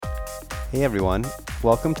Hey everyone,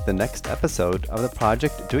 welcome to the next episode of the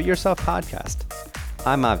Project Do It Yourself podcast.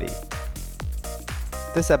 I'm Avi.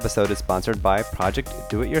 This episode is sponsored by Project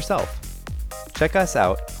Do It Yourself. Check us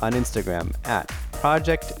out on Instagram at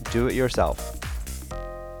Project Do It Yourself.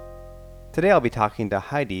 Today I'll be talking to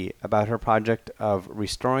Heidi about her project of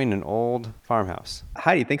restoring an old farmhouse.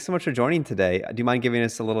 Heidi, thanks so much for joining today. Do you mind giving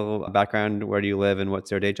us a little background? Where do you live and what's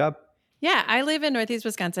your day job? Yeah, I live in Northeast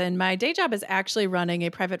Wisconsin. My day job is actually running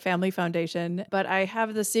a private family foundation, but I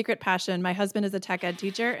have the secret passion. My husband is a tech ed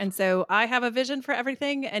teacher, and so I have a vision for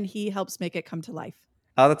everything, and he helps make it come to life.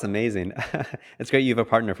 Oh, that's amazing. It's great you have a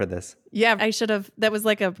partner for this. Yeah, I should have. That was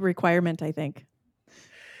like a requirement, I think.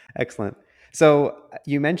 Excellent. So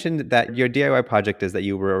you mentioned that your DIY project is that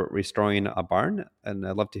you were restoring a barn, and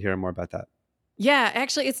I'd love to hear more about that. Yeah,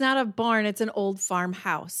 actually, it's not a barn, it's an old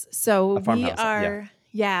farmhouse. So A farmhouse,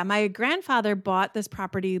 yeah. my grandfather bought this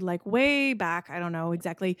property like way back. I don't know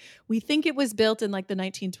exactly. We think it was built in like the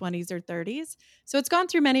 1920s or 30s. So it's gone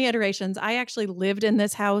through many iterations. I actually lived in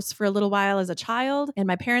this house for a little while as a child, and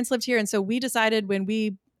my parents lived here. And so we decided when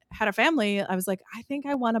we had a family, I was like, I think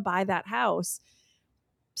I want to buy that house.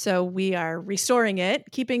 So we are restoring it,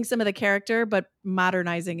 keeping some of the character, but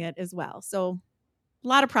modernizing it as well. So a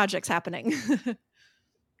lot of projects happening.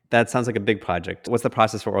 That sounds like a big project. What's the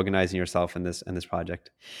process for organizing yourself in this project?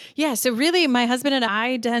 Yeah. So really, my husband and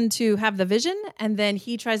I tend to have the vision, and then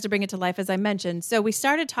he tries to bring it to life, as I mentioned. So we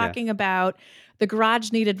started Yeah. talking about the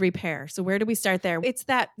garage needed repair. So where do we start there? It's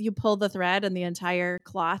that you pull the thread and the entire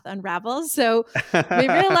cloth unravels. So we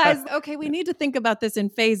realized, okay, we need to think about this in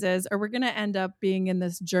phases, or we're going to end up being in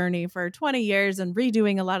this journey for 20 years and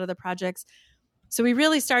redoing a lot of the projects. So we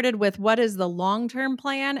really started with what is the long-term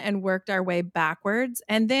plan and worked our way backwards,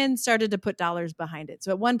 and then started to put dollars behind it.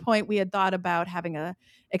 So at one point we had thought about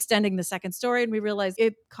extending the second story, and we realized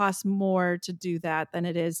it costs more to do that than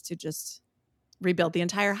it is to just rebuild the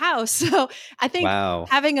entire house. So I think Wow.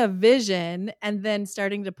 having a vision and then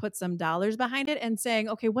starting to put some dollars behind it and saying,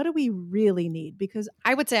 okay, what do we really need? Because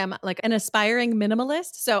I would say I'm like an aspiring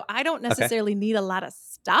minimalist. So I don't necessarily need a lot of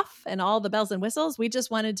stuff and all the bells and whistles. We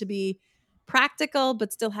just wanted to be practical,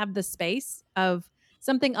 but still have the space of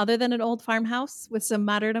something other than an old farmhouse with some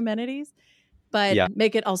modern amenities, but Yeah,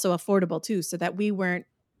 make it also affordable too, so that we weren't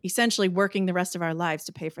essentially working the rest of our lives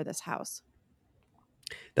to pay for this house.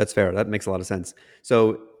 that's fair. That makes a lot of sense.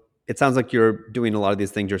 So it sounds like you're doing a lot of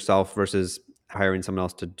these things yourself versus hiring someone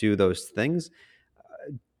else to do those things.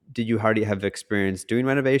 Did you already have experience doing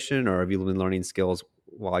renovation, or have you been learning skills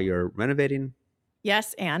while you're renovating?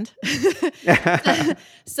 Yes, and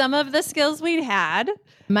some of the skills we had.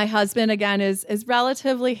 My husband, again, is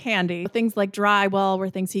relatively handy. Things like drywall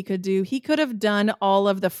were things he could do. He could have done all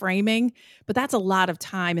of the framing, but that's a lot of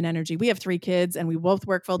time and energy. We have 3 kids and we both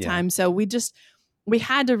work full Yeah. time. So we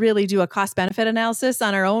had to really do a cost benefit analysis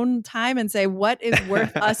on our own time and say what is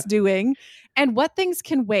worth us doing and what things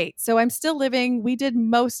can wait. So we did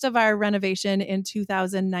most of our renovation in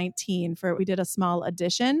 2019 we did a small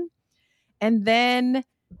addition. And then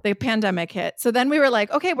the pandemic hit. So then we were like,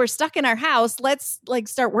 okay, we're stuck in our house. Let's like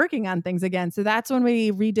start working on things again. So that's when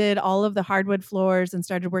we redid all of the hardwood floors and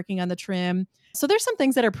started working on the trim. So there's some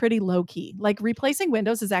things that are pretty low key. Like replacing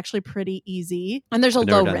windows is actually pretty easy. And there's a I've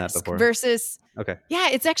never low done that risk before. versus Okay. yeah,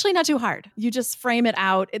 it's actually not too hard. You just frame it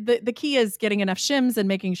out. The key is getting enough shims and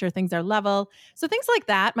making sure things are level. So things like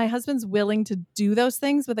that. My husband's willing to do those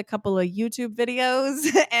things with a couple of YouTube videos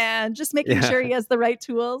and just making sure he has the right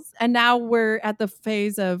tools. And now we're at the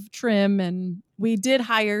phase of trim, and we did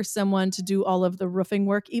hire someone to do all of the roofing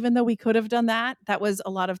work, even though we could have done that. That was a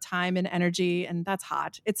lot of time and energy, and that's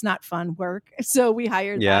hot. It's not fun work. So we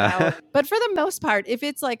hired that out. But for the most part, if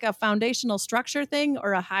it's like a foundational structure thing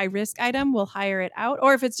or a high risk item, we'll hire it out.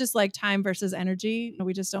 Or if it's just like time versus energy,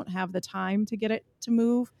 we just don't have the time to get it to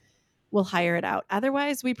move, we'll hire it out.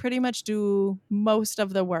 Otherwise, we pretty much do most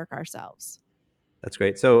of the work ourselves. That's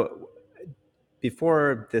great. So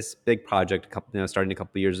before this big project, starting a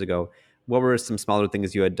couple of years ago, what were some smaller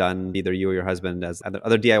things you had done, either you or your husband, as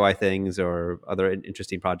other DIY things or other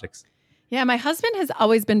interesting projects? Yeah, my husband has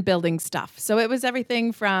always been building stuff. So it was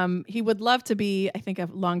everything from, he would love to be, I think, a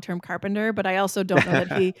long-term carpenter, but I also don't know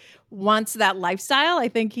that he wants that lifestyle. I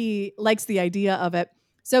think he likes the idea of it.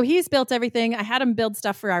 So he's built everything. I had him build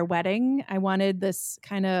stuff for our wedding. I wanted this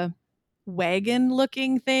kind of wagon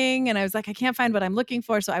looking thing. And I was like, I can't find what I'm looking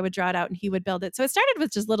for. So I would draw it out and he would build it. So it started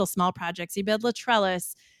with just little small projects. He built a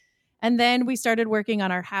trellis. And then we started working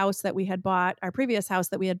on our house that we had bought, our previous house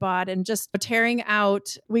that we had bought, and just tearing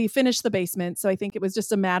out. We finished the basement. So I think it was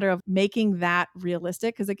just a matter of making that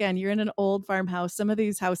realistic. Because again, you're in an old farmhouse. Some of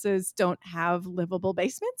these houses don't have livable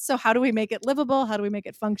basements. So how do we make it livable? How do we make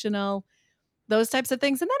it functional? those types of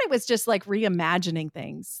things. And then it was just like reimagining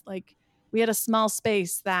things. Like we had a small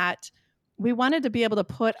space that we wanted to be able to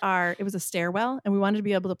put it was a stairwell, and we wanted to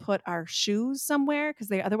be able to put our shoes somewhere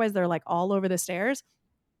because otherwise they're like all over the stairs.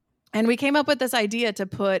 And we came up with this idea to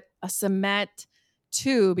put a cement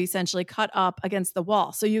tube essentially cut up against the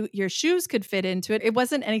wall. So your shoes could fit into it. It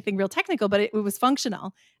wasn't anything real technical, but it was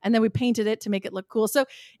functional. And then we painted it to make it look cool. So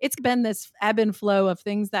it's been this ebb and flow of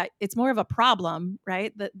things that it's more of a problem,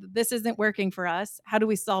 right? That this isn't working for us. How do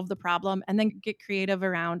we solve the problem? And then get creative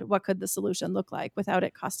around what could the solution look like without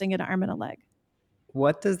it costing an arm and a leg.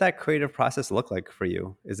 What does that creative process look like for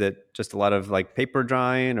you? Is it just a lot of like paper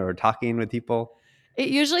drawing or talking with people? It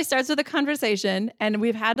usually starts with a conversation, and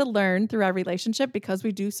we've had to learn through our relationship, because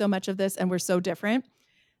we do so much of this and we're so different,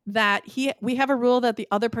 that we have a rule that the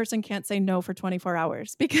other person can't say no for 24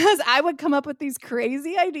 hours, because I would come up with these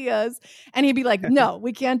crazy ideas and he'd be like, no,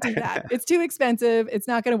 we can't do that. It's too expensive. It's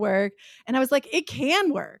not going to work. And I was like, it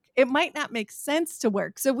can work. It might not make sense to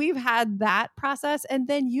work. So we've had that process. And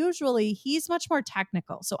then usually he's much more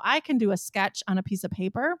technical. So I can do a sketch on a piece of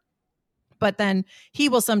paper, but then he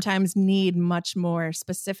will sometimes need much more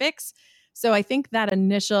specifics. So I think that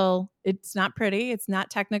it's not pretty, it's not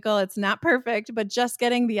technical, it's not perfect, but just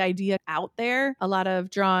getting the idea out there, a lot of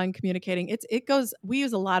drawing, communicating, we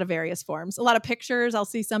use a lot of various forms, a lot of pictures. I'll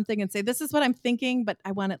see something and say, this is what I'm thinking, but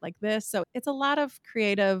I want it like this. So it's a lot of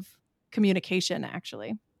creative communication,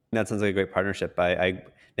 actually. That sounds like a great partnership. I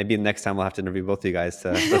maybe next time we'll have to interview both of you guys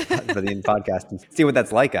for the podcast and see what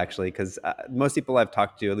that's like, actually, because most people I've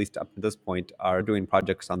talked to, at least up to this point, are doing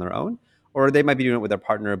projects on their own, or they might be doing it with their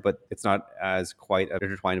partner, but it's not as quite an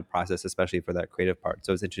intertwined process, especially for that creative part.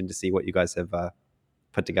 So it's interesting to see what you guys have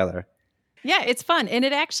put together. Yeah, it's fun. And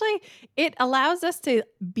it allows us to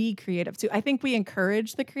be creative too. I think we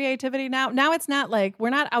encourage the creativity now. Now it's not like we're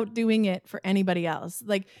not outdoing it for anybody else.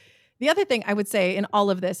 Like, the other thing I would say in all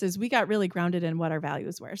of this is we got really grounded in what our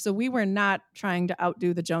values were. So we were not trying to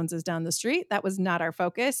outdo the Joneses down the street. That was not our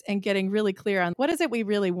focus, and getting really clear on what is it we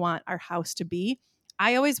really want our house to be.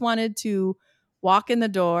 I always wanted to walk in the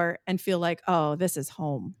door and feel like, oh, this is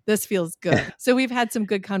home. This feels good. So we've had some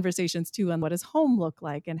good conversations too on what does home look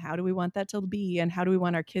like and how do we want that to be and how do we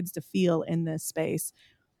want our kids to feel in this space.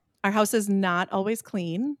 Our house is not always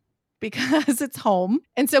clean, because it's home.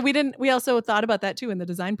 And so we also thought about that too in the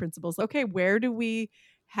design principles. Okay, where do we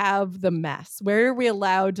have the mess? Where are we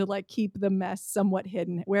allowed to like keep the mess somewhat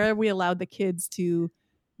hidden? Where are we allowed the kids to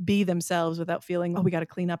be themselves without feeling, oh, we got to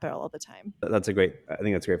clean up all the time? I think that's a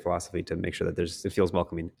great philosophy to make sure that it feels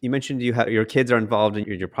welcoming. You mentioned your kids are involved in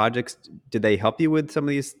your projects. Did they help you with some of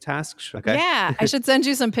these tasks? Okay. Yeah, I should send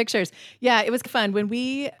you some pictures. Yeah, it was fun when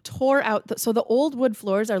we tore out. So the old wood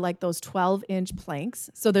floors are like those 12-inch planks.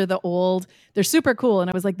 So they're super cool. And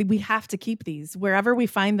I was like, we have to keep these wherever we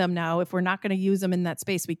find them now. If we're not going to use them in that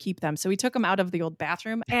space, we keep them. So we took them out of the old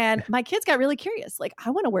bathroom, and my kids got really curious. Like, I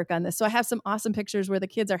want to work on this. So I have some awesome pictures where the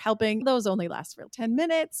kids are helping. Those only last for 10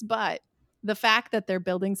 minutes, but the fact that they're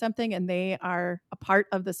building something and they are a part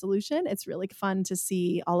of the solution, it's really fun to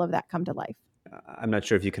see all of that come to life. I'm not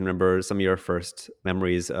sure if you can remember some of your first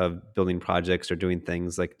memories of building projects or doing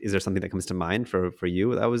things. Like, is there something that comes to mind for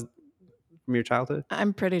you that was from your childhood?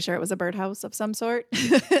 I'm pretty sure it was a birdhouse of some sort.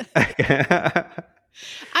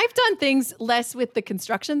 I've done things less with the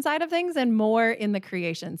construction side of things and more in the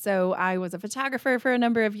creation. So I was a photographer for a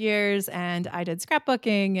number of years, and I did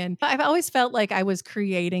scrapbooking, and I've always felt like I was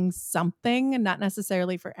creating something, and not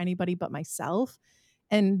necessarily for anybody but myself.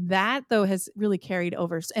 And that, though, has really carried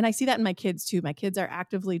over. And I see that in my kids too. My kids are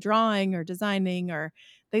actively drawing or designing, or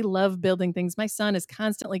they love building things. My son is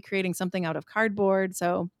constantly creating something out of cardboard.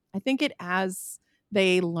 So I think as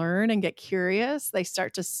they learn and get curious, they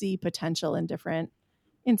start to see potential in different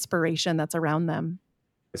inspiration that's around them.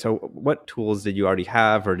 So what tools did you already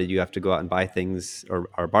have, or did you have to go out and buy things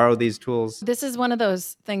or borrow these tools? This is one of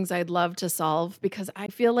those things I'd love to solve, because I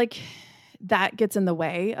feel like that gets in the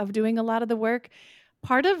way of doing a lot of the work.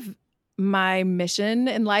 Part of my mission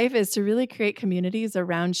in life is to really create communities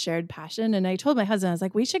around shared passion. And I told my husband, I was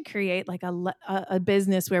like, we should create like a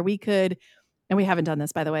business where we could, and we haven't done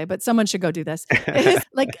this, by the way, but someone should go do this. It's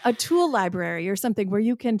like a tool library or something where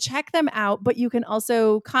you can check them out, but you can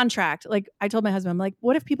also contract. Like I told my husband, I'm like,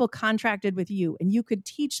 what if people contracted with you and you could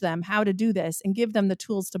teach them how to do this and give them the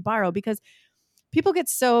tools to borrow? Because people get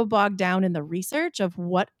so bogged down in the research of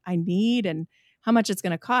what I need and how much it's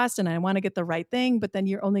going to cost, and I want to get the right thing, but then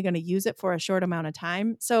you're only going to use it for a short amount of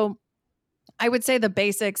time. So I would say the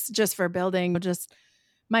basics just for building, just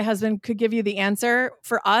my husband could give you the answer.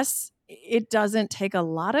 For us, it doesn't take a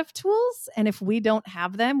lot of tools. And if we don't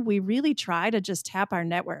have them, we really try to just tap our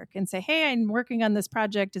network and say, hey, I'm working on this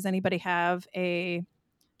project. Does anybody have a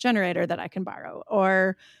generator that I can borrow?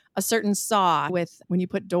 Or a certain saw with when you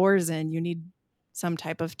put doors in, you need some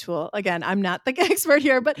type of tool. Again, I'm not the expert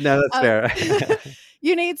here, but No, that's fair.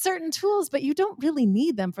 you need certain tools, but you don't really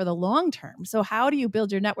need them for the long term. So how do you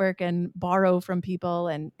build your network and borrow from people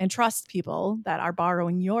and trust people that are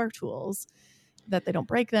borrowing your tools, that they don't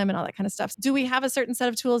break them and all that kind of stuff? Do we have a certain set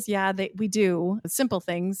of tools? Yeah, we do. Simple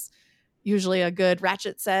things. Usually a good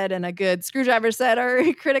ratchet set and a good screwdriver set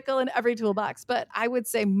are critical in every toolbox. But I would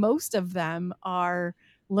say most of them are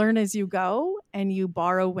learn as you go and you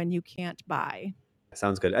borrow when you can't buy.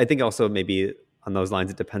 Sounds good. I think also maybe on those lines,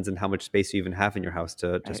 it depends on how much space you even have in your house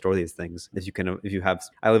to store these things. If you have,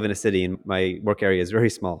 I live in a city and my work area is very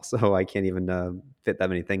small, so I can't even fit that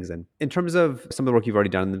many things in. In terms of some of the work you've already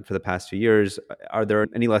done for the past few years, are there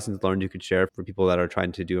any lessons learned you could share for people that are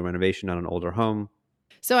trying to do a renovation on an older home?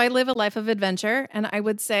 So I live a life of adventure, and I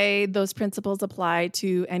would say those principles apply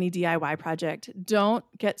to any DIY project. Don't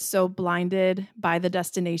get so blinded by the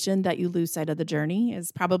destination that you lose sight of the journey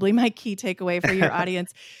is probably my key takeaway for your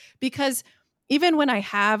audience. Because even when I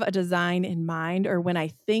have a design in mind or when I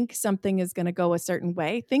think something is going to go a certain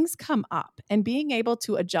way, things come up. And being able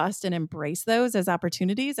to adjust and embrace those as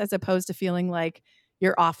opportunities as opposed to feeling like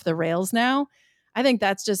you're off the rails now, I think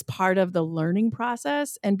that's just part of the learning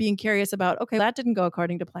process and being curious about, okay, that didn't go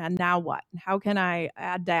according to plan. Now what? How can I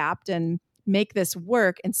adapt and make this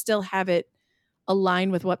work and still have it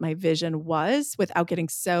align with what my vision was without getting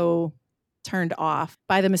so turned off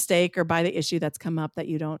by the mistake or by the issue that's come up that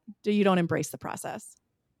you don't embrace the process?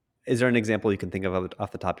 Is there an example you can think of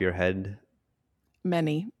off the top of your head?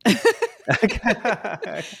 Many.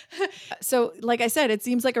 So, like I said, it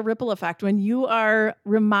seems like a ripple effect. When you are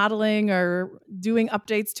remodeling or doing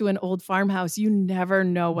updates to an old farmhouse, you never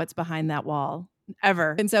know what's behind that wall,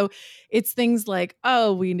 ever. And so it's things like,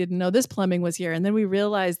 oh, we didn't know this plumbing was here. And then we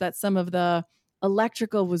realized that some of the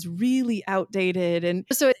electrical was really outdated. And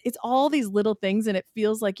so it's all these little things, and it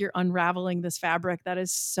feels like you're unraveling this fabric that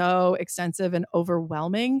is so extensive and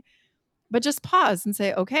overwhelming. But just pause and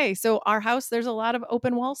say, okay, so our house, there's a lot of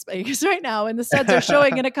open wall space right now, and the studs are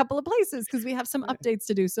showing in a couple of places because we have some updates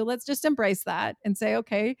to do. So let's just embrace that and say,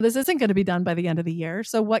 okay, this isn't going to be done by the end of the year.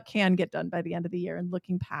 So what can get done by the end of the year? And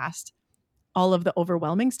looking past all of the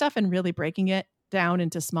overwhelming stuff and really breaking it down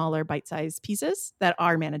into smaller bite-sized pieces that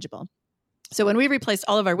are manageable. So when we replaced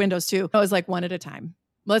all of our windows too, it was like one at a time.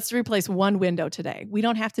 Let's replace one window today. We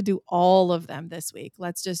don't have to do all of them this week.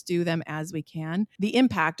 Let's just do them as we can. The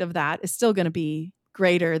impact of that is still going to be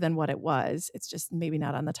greater than what it was. It's just maybe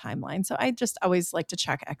not on the timeline. So I just always like to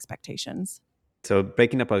check expectations. So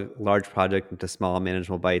breaking up a large project into small,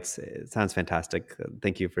 manageable bites, it sounds fantastic.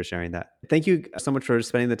 Thank you for sharing that. Thank you so much for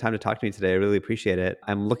spending the time to talk to me today. I really appreciate it.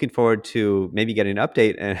 I'm looking forward to maybe getting an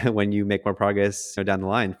update when you make more progress down the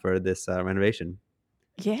line for this renovation.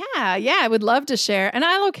 Yeah, I would love to share. And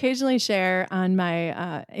I'll occasionally share on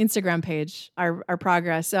my Instagram page our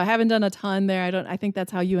progress. So I haven't done a ton there. I think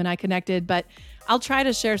that's how you and I connected, but I'll try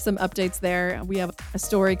to share some updates there. We have a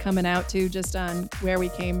story coming out too, just on where we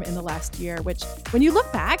came in the last year, which when you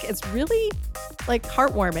look back, it's really like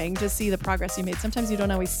heartwarming to see the progress you made. Sometimes you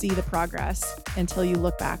don't always see the progress until you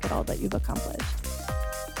look back at all that you've accomplished.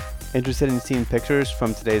 Interested in seeing pictures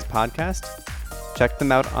from today's podcast? Check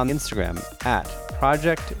them out on Instagram at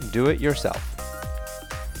Project Do It Yourself.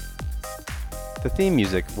 The theme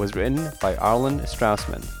music was written by Arlen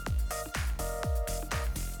Straussman.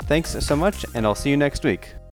 Thanks so much, and I'll see you next week.